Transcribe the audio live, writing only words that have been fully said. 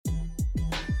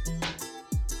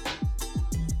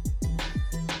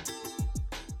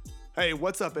Hey,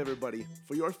 what's up, everybody?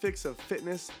 For your fix of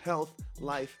fitness, health,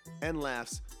 life, and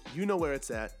laughs, you know where it's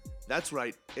at. That's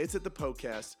right, it's at the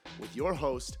podcast with your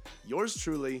host, yours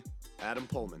truly, Adam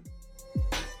Pullman.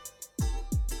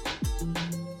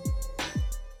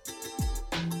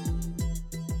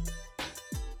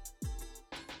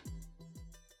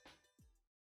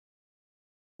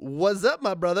 What's up,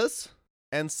 my brothers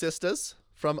and sisters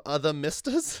from other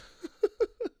misters?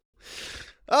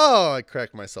 Oh, I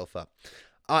cracked myself up.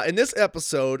 In this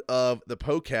episode of the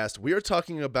podcast, we are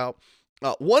talking about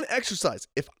one exercise.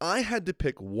 If I had to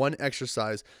pick one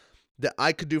exercise that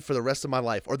I could do for the rest of my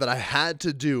life, or that I had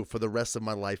to do for the rest of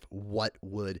my life, what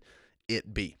would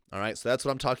it be? All right, so that's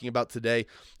what I'm talking about today.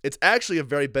 It's actually a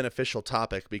very beneficial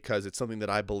topic because it's something that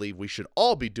I believe we should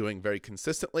all be doing very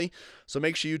consistently. So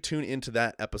make sure you tune into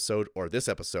that episode or this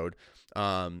episode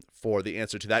for the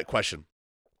answer to that question.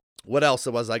 What else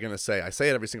was I going to say? I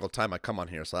say it every single time I come on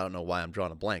here, so I don't know why I'm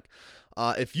drawing a blank.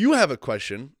 If you have a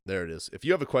question, there it is. If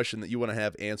you have a question that you want to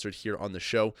have answered here on the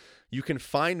show, you can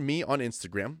find me on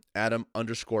Instagram,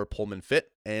 Adam_PullmanFit,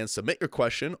 and submit your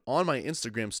question on my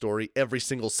Instagram story every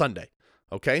single Sunday.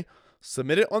 Okay?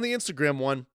 Submit it on the Instagram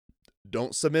one.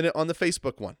 Don't submit it on the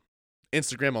Facebook one.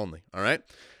 Instagram only. All right?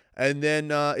 And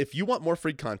then if you want more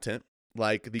free content,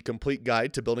 like the complete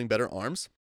guide to building better arms,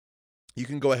 you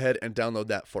can go ahead and download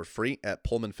that for free at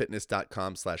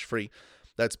pullmanfitness.com/free.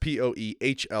 That's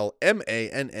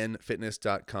POEHLMANN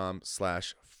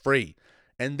fitness.com/free.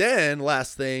 And then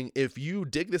last thing, if you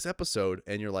dig this episode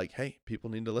and you're like, hey, people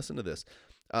need to listen to this,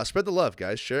 spread the love,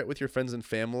 guys. Share it with your friends and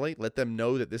family. Let them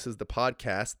know that this is the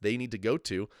podcast they need to go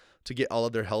to get all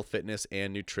of their health, fitness,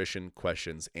 and nutrition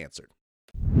questions answered.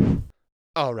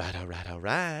 All right.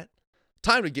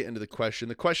 Time to get into the question.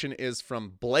 The question is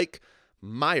from Blake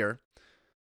Meyer.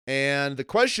 And the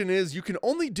question is, you can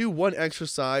only do one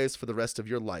exercise for the rest of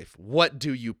your life. What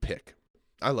do you pick?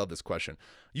 I love this question.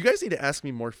 You guys need to ask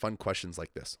me more fun questions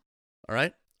like this. All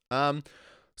right?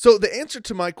 So the answer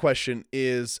to my question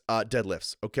is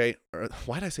deadlifts, okay? Or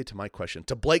why did I say to my question?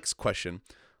 To Blake's question.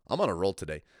 I'm on a roll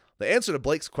today. The answer to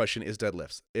Blake's question is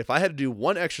deadlifts. If I had to do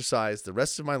one exercise the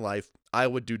rest of my life, I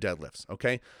would do deadlifts,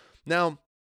 okay? Now,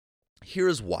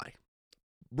 here's why.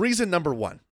 Reason number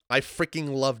one. I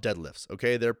freaking love deadlifts,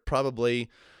 okay? It's probably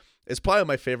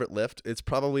my favorite lift. It's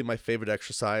probably my favorite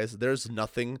exercise. There's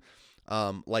nothing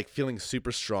like feeling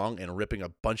super strong and ripping a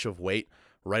bunch of weight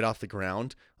right off the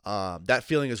ground. That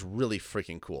feeling is really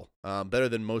freaking cool. Better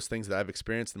than most things that I've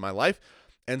experienced in my life.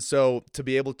 And so to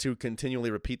be able to continually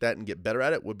repeat that and get better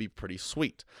at it would be pretty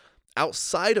sweet.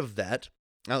 Outside of that,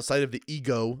 outside of the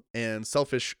ego and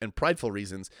selfish and prideful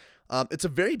reasons, it's a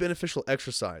very beneficial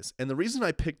exercise. And the reason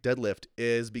I picked deadlift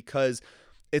is because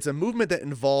it's a movement that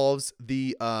involves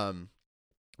the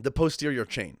posterior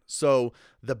chain. So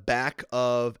the back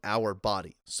of our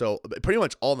body. So pretty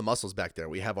much all the muscles back there.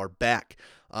 We have our back,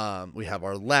 we have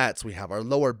our lats, we have our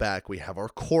lower back, we have our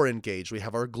core engaged, we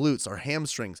have our glutes, our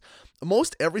hamstrings.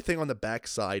 Most everything on the back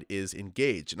side is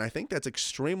engaged. And I think that's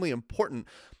extremely important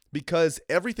because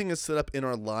everything is set up in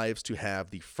our lives to have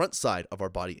the front side of our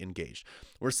body engaged.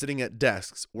 We're sitting at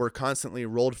desks. We're constantly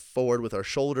rolled forward with our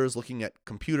shoulders, looking at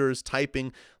computers,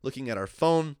 typing, looking at our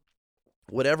phone.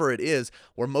 Whatever it is,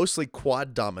 we're mostly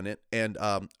quad dominant and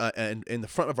in the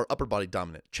front of our upper body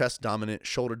dominant, chest dominant,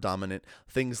 shoulder dominant,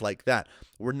 things like that.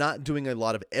 We're not doing a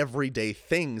lot of everyday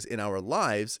things in our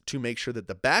lives to make sure that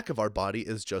the back of our body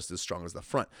is just as strong as the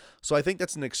front. So I think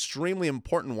that's an extremely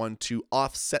important one to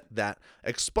offset that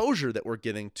exposure that we're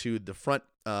getting to the front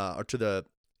or to the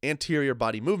anterior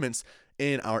body movements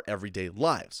in our everyday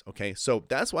lives. Okay, so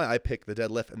that's why I pick the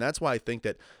deadlift, and that's why I think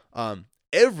that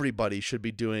everybody should be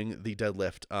doing the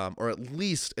deadlift, or at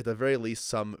the very least,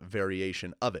 some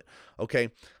variation of it. Okay.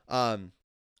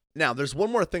 Now, there's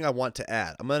one more thing I want to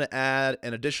add. I'm going to add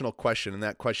an additional question, and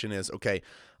that question is, okay,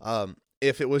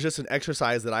 if it was just an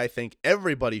exercise that I think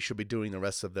everybody should be doing the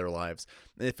rest of their lives,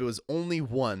 and if it was only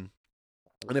one,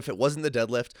 and if it wasn't the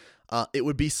deadlift, it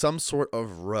would be some sort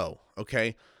of row.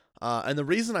 Okay. And the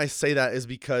reason I say that is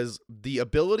because the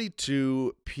ability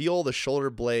to peel the shoulder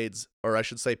blades, or I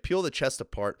should say peel the chest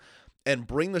apart and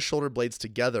bring the shoulder blades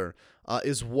together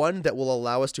is one that will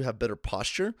allow us to have better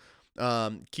posture,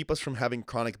 keep us from having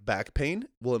chronic back pain,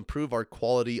 will improve our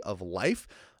quality of life,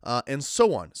 and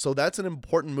so on. So that's an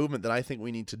important movement that I think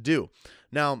we need to do.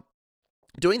 Now,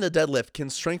 doing the deadlift can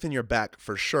strengthen your back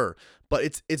for sure, but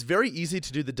it's very easy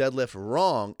to do the deadlift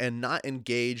wrong and not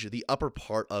engage the upper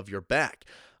part of your back.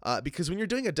 because when you're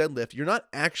doing a deadlift, you're not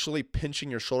actually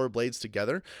pinching your shoulder blades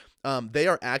together. They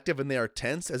are active and they are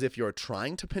tense as if you're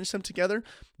trying to pinch them together.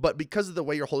 But because of the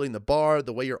way you're holding the bar,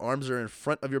 the way your arms are in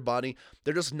front of your body,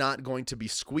 they're just not going to be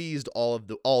squeezed all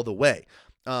the way.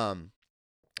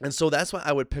 And so that's why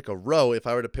I would pick a row if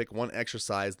I were to pick one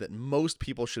exercise that most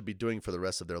people should be doing for the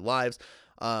rest of their lives.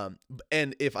 And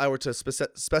if I were to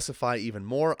specify even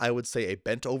more, I would say a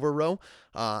bent over row.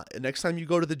 Next time you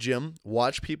go to the gym,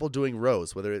 watch people doing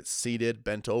rows, whether it's seated,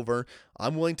 bent over.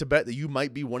 I'm willing to bet that you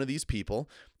might be one of these people.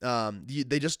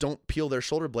 They just don't peel their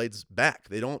shoulder blades back.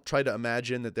 They don't try to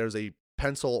imagine that there's a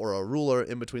pencil or a ruler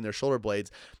in between their shoulder blades.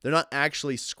 They're not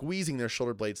actually squeezing their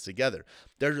shoulder blades together.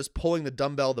 They're just pulling the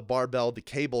dumbbell, the barbell, the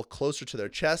cable closer to their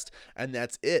chest, and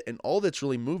that's it. And all that's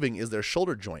really moving is their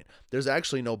shoulder joint. There's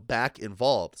actually no back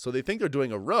involved. So they think they're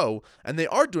doing a row, and they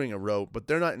are doing a row, but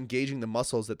they're not engaging the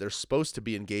muscles that they're supposed to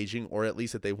be engaging, or at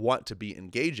least that they want to be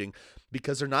engaging,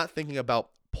 because they're not thinking about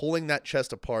pulling that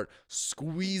chest apart,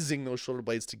 squeezing those shoulder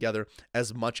blades together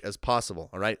as much as possible.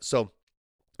 All right. So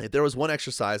if there was one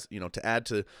exercise, to add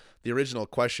to the original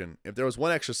question, if there was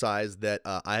one exercise that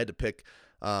I had to pick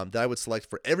that I would select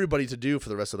for everybody to do for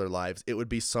the rest of their lives, it would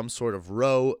be some sort of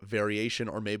row variation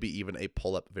or maybe even a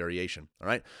pull-up variation. All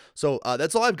right. So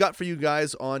that's all I've got for you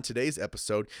guys on today's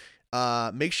episode.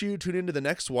 Make sure you tune into the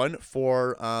next one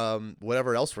for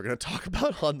whatever else we're going to talk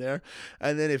about on there.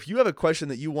 And then if you have a question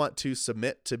that you want to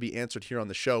submit to be answered here on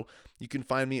the show, you can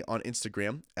find me on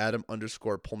Instagram,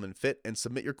 Adam_PullmanFit, and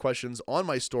submit your questions on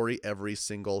my story every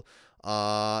single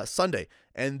Sunday.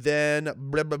 And then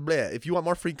if you want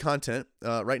more free content,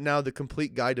 right now the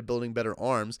complete guide to building better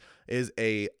arms is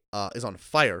on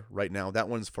fire right now. That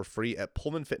one's for free at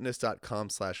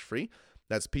PullmanFitness.com/free.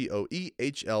 That's POEHLMANN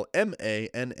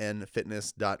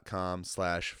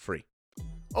fitness.com/free.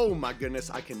 Oh my goodness,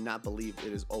 I cannot believe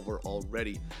it is over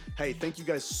already. Hey, thank you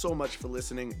guys so much for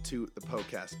listening to the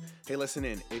podcast. Hey, listen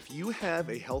in. If you have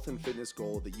a health and fitness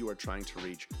goal that you are trying to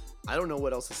reach, I don't know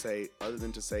what else to say other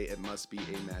than to say it must be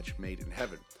a match made in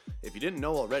heaven. If you didn't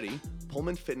know already,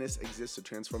 Pullman Fitness exists to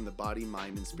transform the body,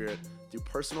 mind, and spirit through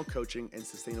personal coaching and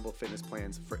sustainable fitness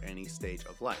plans for any stage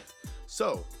of life.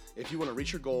 So, if you want to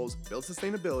reach your goals, build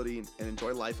sustainability, and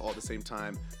enjoy life all at the same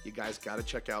time, you guys got to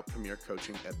check out Premier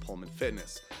Coaching at Pullman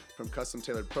Fitness. From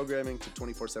custom-tailored programming to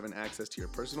 24/7 access to your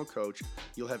personal coach,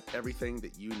 you'll have everything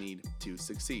that you need to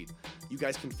succeed. You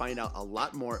guys can find out a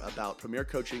lot more about Premier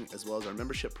Coaching as well as our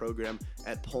membership program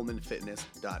at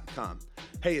PullmanFitness.com.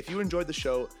 Hey, if you enjoyed the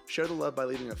show, share the love by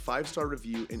leaving a 5-star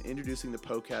review and introducing the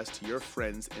podcast to your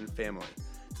friends and family.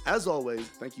 As always,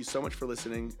 thank you so much for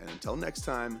listening, and until next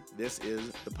time, this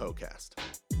is the podcast.